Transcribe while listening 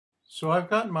So I've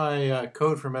got my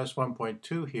code from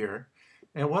S1.2 here,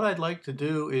 and what I'd like to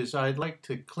do is I'd like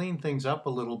to clean things up a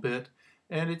little bit,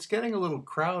 and it's getting a little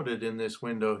crowded in this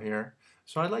window here.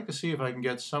 So I'd like to see if I can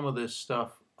get some of this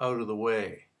stuff out of the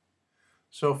way.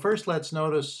 So first let's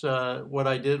notice what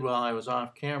I did while I was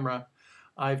off camera.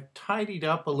 I've tidied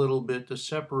up a little bit to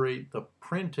separate the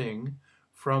printing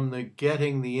from the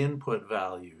getting the input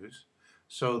values,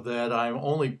 so that I'm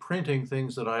only printing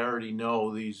things that I already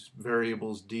know, these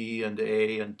variables D and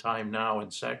A and time now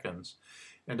and seconds.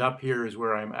 And up here is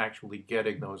where I'm actually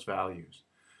getting those values.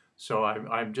 So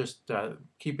I'm just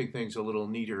keeping things a little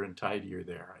neater and tidier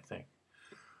there, I think.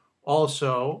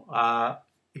 Also,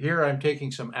 here I'm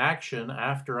taking some action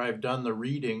after I've done the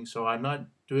reading, so I'm not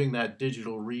doing that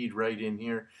digital read right in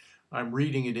here. I'm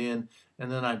reading it in, and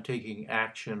then I'm taking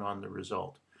action on the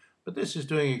result. But this is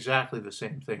doing exactly the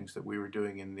same things that we were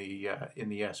doing in the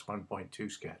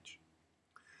S1.2 sketch.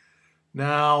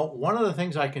 Now, one of the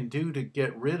things I can do to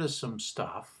get rid of some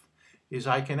stuff is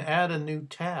I can add a new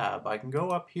tab. I can go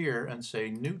up here and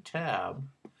say New Tab,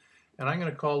 and I'm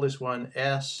going to call this one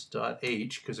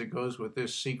s.h because it goes with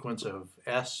this sequence of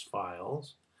S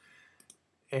files.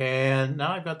 And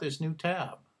now I've got this new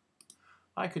tab.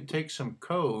 I could take some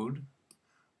code,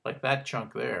 like that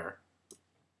chunk there,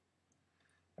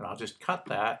 and I'll just cut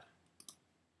that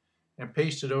and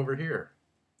paste it over here.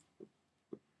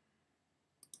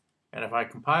 And if I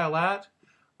compile that,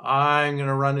 I'm going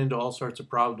to run into all sorts of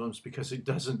problems because it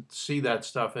doesn't see that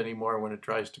stuff anymore when it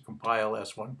tries to compile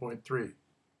S1.3.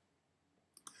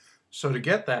 So to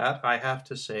get that, I have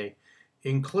to say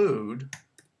include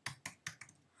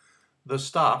the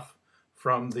stuff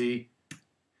from the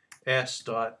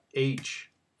s.h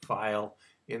file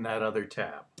in that other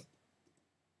tab.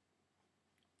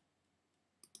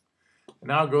 And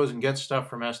now it goes and gets stuff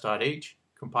from s.h,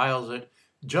 compiles it,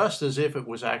 just as if it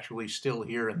was actually still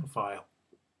here in the file.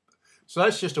 So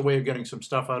that's just a way of getting some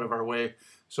stuff out of our way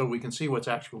so we can see what's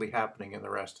actually happening in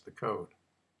the rest of the code.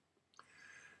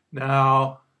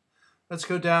 Now, let's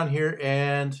go down here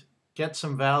and get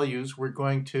some values. We're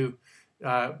going to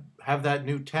have that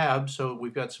new tab so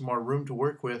we've got some more room to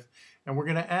work with, and we're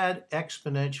going to add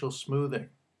exponential smoothing.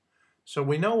 So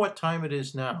we know what time it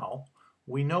is now.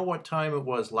 We know what time it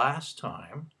was last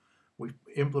time. We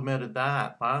implemented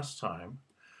that last time.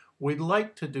 We'd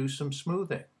like to do some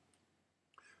smoothing.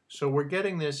 So we're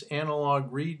getting this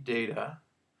analog read data,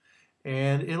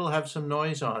 and it'll have some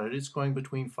noise on it. It's going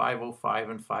between 505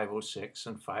 and 506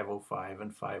 and 505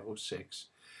 and 506.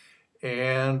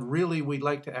 And really, we'd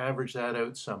like to average that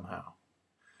out somehow.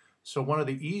 So one of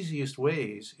the easiest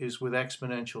ways is with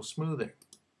exponential smoothing.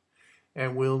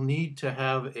 And we'll need to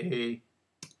have a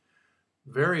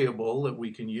variable that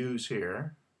we can use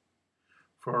here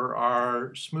for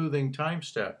our smoothing time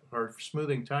step, or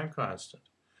smoothing time constant.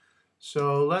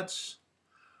 So let's,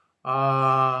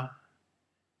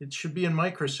 it should be in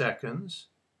microseconds.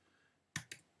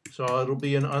 So it'll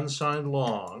be an unsigned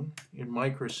long in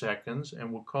microseconds,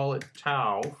 and we'll call it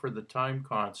tau for the time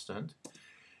constant.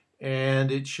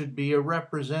 And it should be a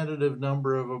representative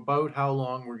number of about how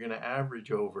long we're going to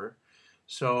average over.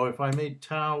 So if I made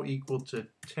tau equal to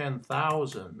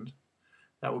 10,000,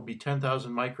 that would be 10,000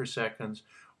 microseconds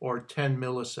or 10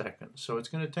 milliseconds. So it's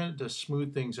going to tend to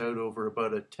smooth things out over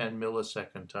about a 10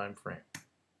 millisecond time frame.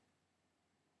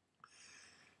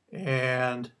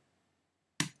 And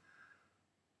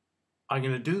I'm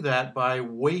going to do that by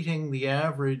weighting the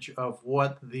average of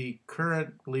what the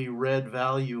currently read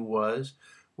value was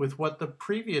with what the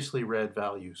previously read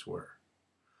values were.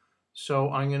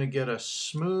 So I'm going to get a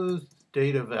smooth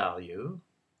data value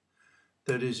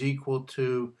that is equal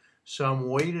to some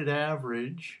weighted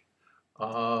average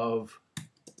of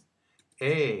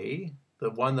A, the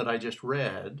one that I just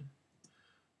read,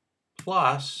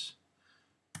 plus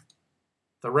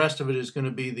the rest of it is going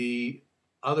to be the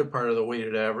other part of the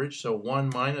weighted average, so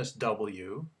 1 minus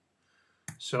W.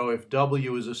 So if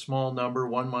W is a small number,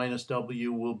 1 minus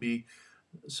W will be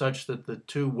such that the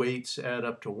two weights add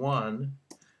up to 1.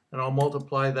 And I'll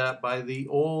multiply that by the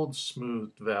old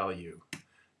smoothed value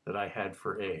that I had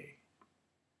for A.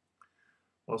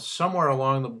 Well, somewhere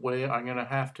along the way, I'm going to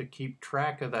have to keep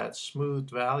track of that smoothed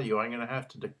value. I'm going to have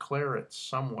to declare it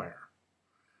somewhere.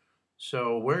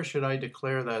 So where should I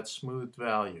declare that smoothed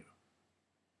value?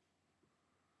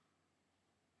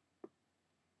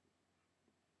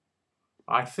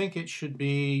 I think it should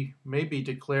be maybe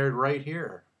declared right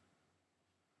here.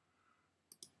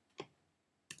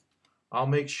 I'll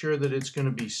make sure that it's going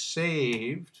to be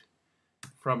saved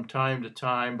from time to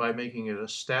time by making it a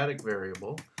static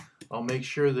variable. I'll make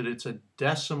sure that it's a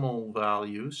decimal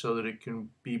value so that it can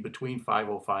be between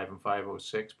 505 and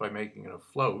 506 by making it a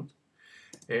float.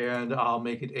 And I'll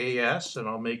make it AS, and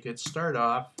I'll make it start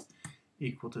off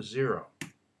equal to 0.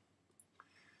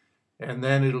 And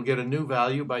then it'll get a new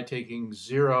value by taking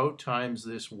 0 times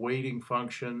this weighting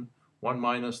function, 1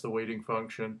 minus the weighting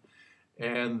function,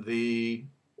 and the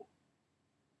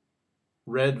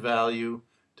red value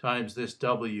times this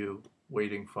W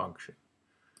weighting function.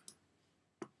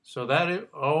 So that is,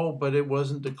 oh, but it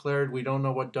wasn't declared. We don't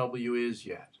know what W is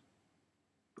yet.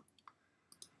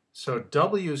 So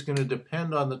W is going to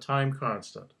depend on the time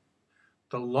constant.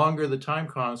 The longer the time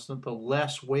constant, the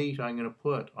less weight I'm going to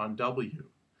put on W.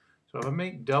 So if I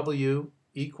make W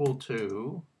equal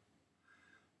to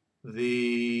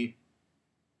the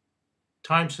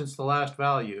time since the last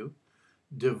value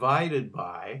divided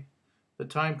by the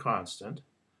time constant,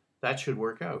 that should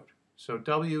work out. So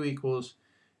W equals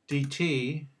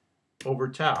dt over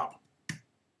tau.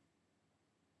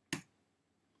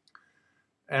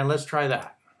 And let's try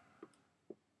that.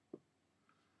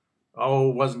 Oh,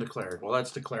 it wasn't declared. Well,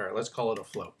 let's declare it. Let's call it a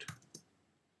float.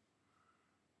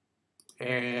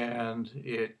 And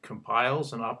it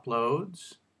compiles and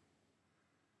uploads.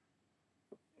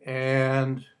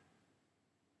 And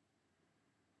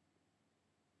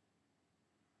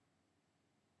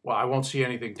well, I won't see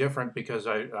anything different because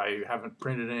I haven't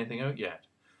printed anything out yet.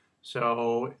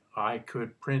 So I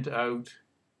could print out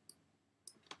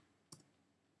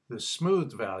the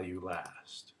smooth value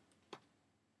last.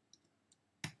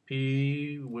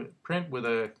 Print with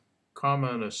a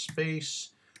comma and a space,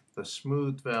 the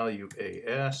smooth value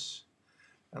AS,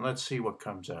 and let's see what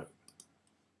comes out.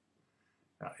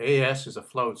 Now AS is a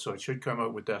float, so it should come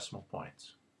out with decimal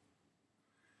points.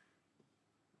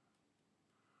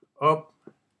 Oh,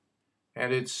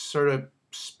 and it's sort of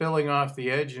spilling off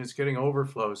the edge and it's getting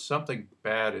overflows. Something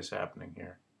bad is happening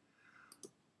here.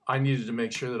 I needed to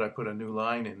make sure that I put a new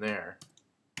line in there.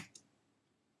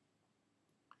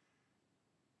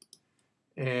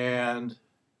 And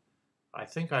I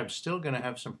think I'm still going to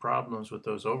have some problems with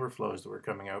those overflows that were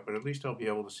coming out, but at least I'll be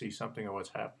able to see something of what's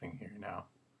happening here now.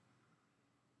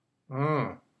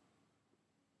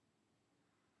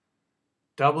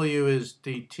 W is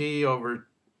dt over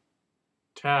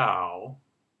tau,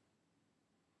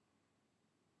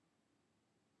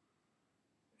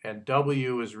 and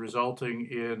W is resulting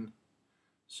in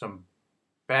some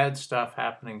bad stuff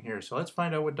happening here. So let's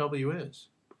find out what W is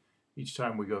each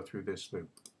time we go through this loop.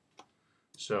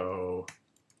 So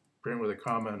print with a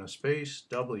comma and a space,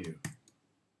 W.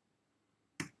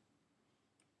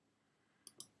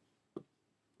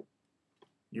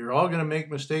 You're all going to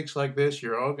make mistakes like this.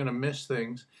 You're all going to miss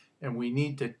things. And we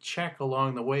need to check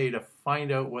along the way to find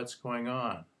out what's going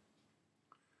on.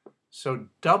 So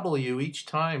W each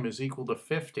time is equal to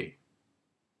 50.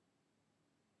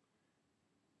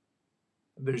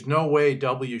 There's no way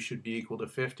W should be equal to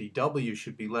 50. W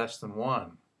should be less than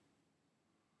 1.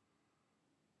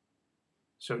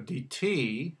 So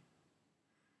dt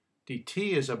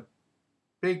is a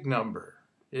big number.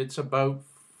 It's about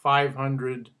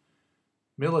 500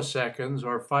 milliseconds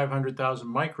or 500,000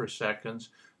 microseconds.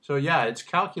 So yeah, it's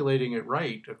calculating it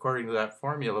right according to that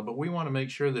formula, but we want to make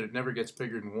sure that it never gets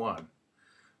bigger than 1.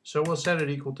 So we'll set it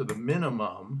equal to the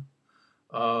minimum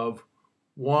of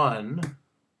 1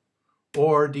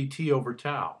 or dt over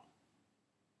tau.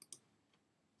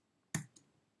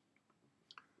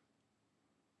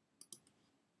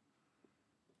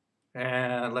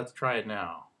 And let's try it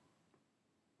now.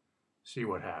 See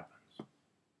what happens.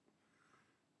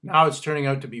 Now it's turning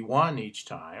out to be 1 each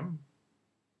time.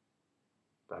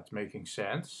 That's making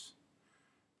sense.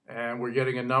 And we're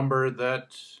getting a number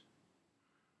that,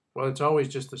 well, it's always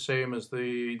just the same as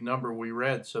the number we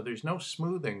read, so there's no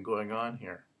smoothing going on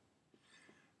here.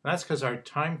 That's because our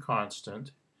time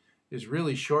constant is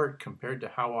really short compared to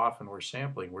how often we're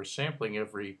sampling. We're sampling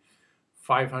every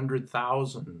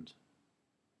 500,000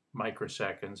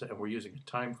 microseconds, and we're using a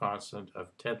time constant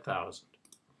of 10,000.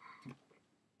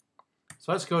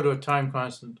 So let's go to a time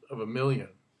constant of 1,000,000.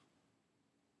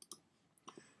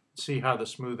 See how the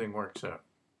smoothing works out.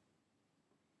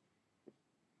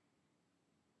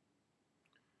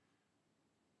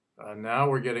 Now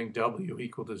we're getting W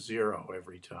equal to 0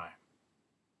 every time.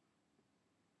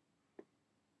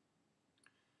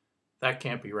 That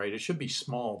can't be right. It should be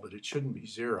small, but it shouldn't be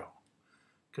 0.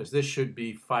 Because this should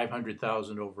be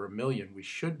 500,000 over 1,000,000. We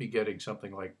should be getting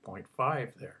something like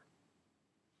 0.5 there.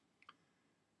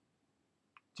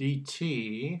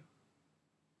 dt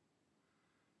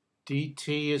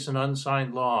is an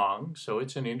unsigned long, so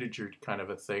it's an integer kind of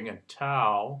a thing, and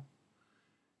tau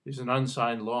is an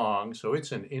unsigned long, so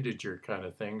it's an integer kind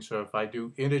of thing. So if I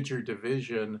do integer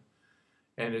division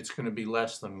and it's going to be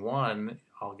less than 1,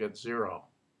 I'll get 0.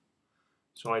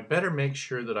 So I better make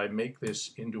sure that I make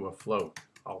this into a float.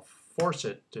 I'll force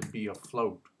it to be a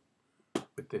float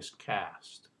with this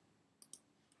cast.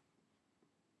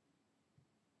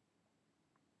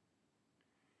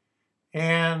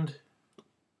 And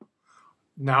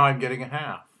now I'm getting a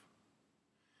half.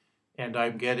 And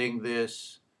I'm getting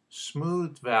this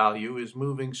smooth value is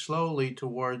moving slowly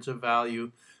towards a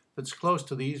value that's close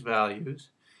to these values.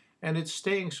 And it's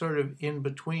staying sort of in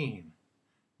between,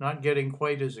 not getting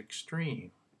quite as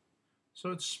extreme.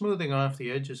 So it's smoothing off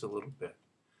the edges a little bit.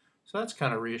 So that's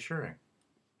kind of reassuring.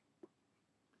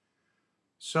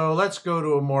 So let's go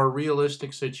to a more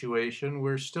realistic situation.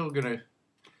 We're still going to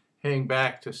hang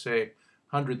back to, say,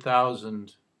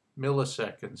 100,000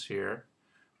 milliseconds here.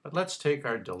 But let's take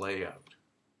our delay out.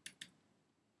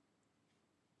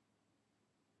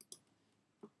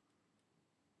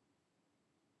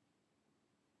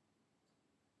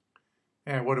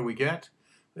 And what do we get?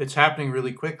 It's happening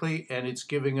really quickly, and it's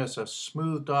giving us a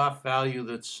smoothed off value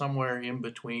that's somewhere in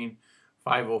between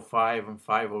 505 and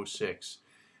 506.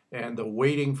 And the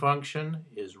weighting function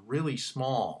is really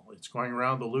small. It's going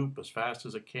around the loop as fast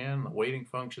as it can. The weighting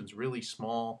function is really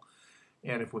small.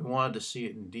 And if we wanted to see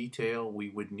it in detail, we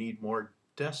would need more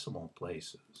decimal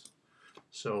places.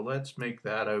 So let's make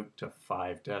that out to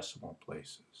 5 decimal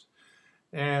places.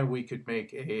 And we could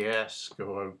make AS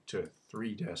go out to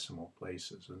 3 decimal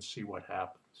places and see what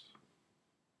happens.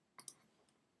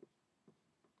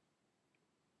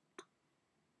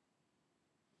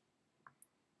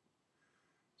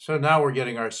 So now we're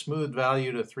getting our smooth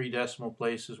value to 3 decimal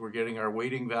places. We're getting our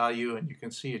weighting value, and you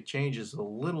can see it changes a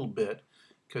little bit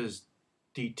because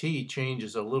dt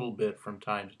changes a little bit from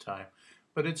time to time,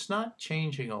 but it's not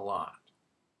changing a lot.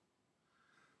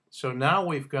 So now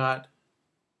we've got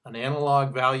an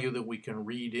analog value that we can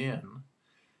read in,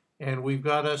 and we've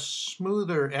got a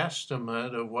smoother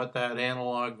estimate of what that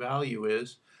analog value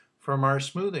is from our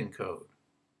smoothing code.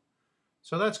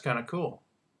 So that's kind of cool.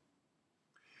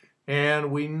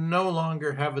 And we no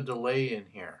longer have a delay in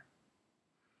here.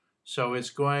 So it's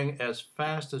going as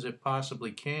fast as it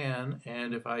possibly can,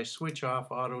 and if I switch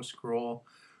off auto scroll,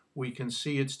 we can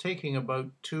see it's taking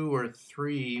about 2 or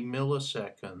 3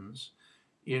 milliseconds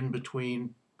in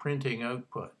between printing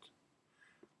output.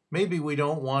 Maybe we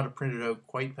don't want to print it out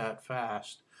quite that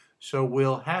fast, so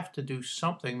we'll have to do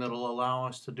something that'll allow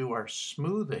us to do our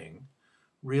smoothing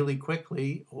really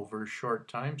quickly over short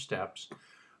time steps,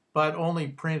 but only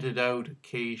print it out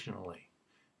occasionally.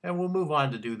 And we'll move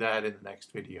on to do that in the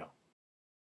next video.